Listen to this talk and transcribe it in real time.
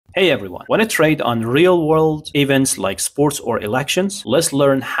Hey everyone, want to trade on real world events like sports or elections? Let's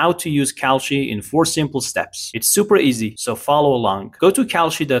learn how to use Kalshi in 4 simple steps. It's super easy, so follow along. Go to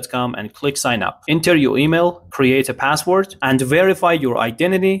kalshi.com and click sign up. Enter your email, create a password, and verify your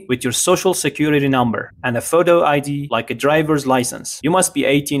identity with your social security number and a photo ID like a driver's license. You must be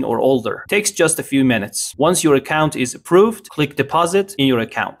 18 or older. Takes just a few minutes. Once your account is approved, click deposit in your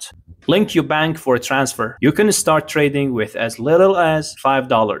account. Link your bank for a transfer. You can start trading with as little as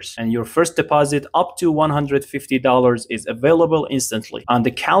 $5, and your first deposit up to $150 is available instantly. On the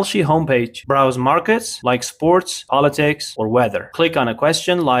Kalshi homepage, browse markets like sports, politics, or weather. Click on a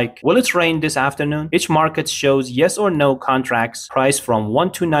question like, will it rain this afternoon? Each market shows yes or no contracts priced from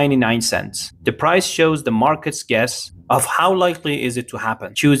 1 to 99 cents. The price shows the market's guess of how likely is it to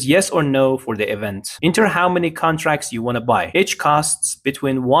happen. Choose yes or no for the event. Enter how many contracts you want to buy. Each costs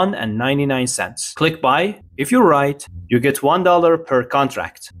between 1 and 99 cents. Click buy. If you're right, you get $1 per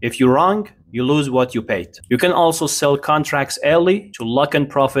contract. If you're wrong, you lose what you paid. You can also sell contracts early to lock in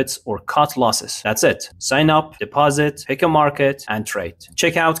profits or cut losses. That's it. Sign up, deposit, pick a market, and trade.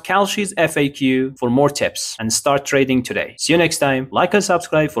 Check out Kalshi's FAQ for more tips and start trading today. See you next time. Like and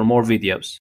subscribe for more videos.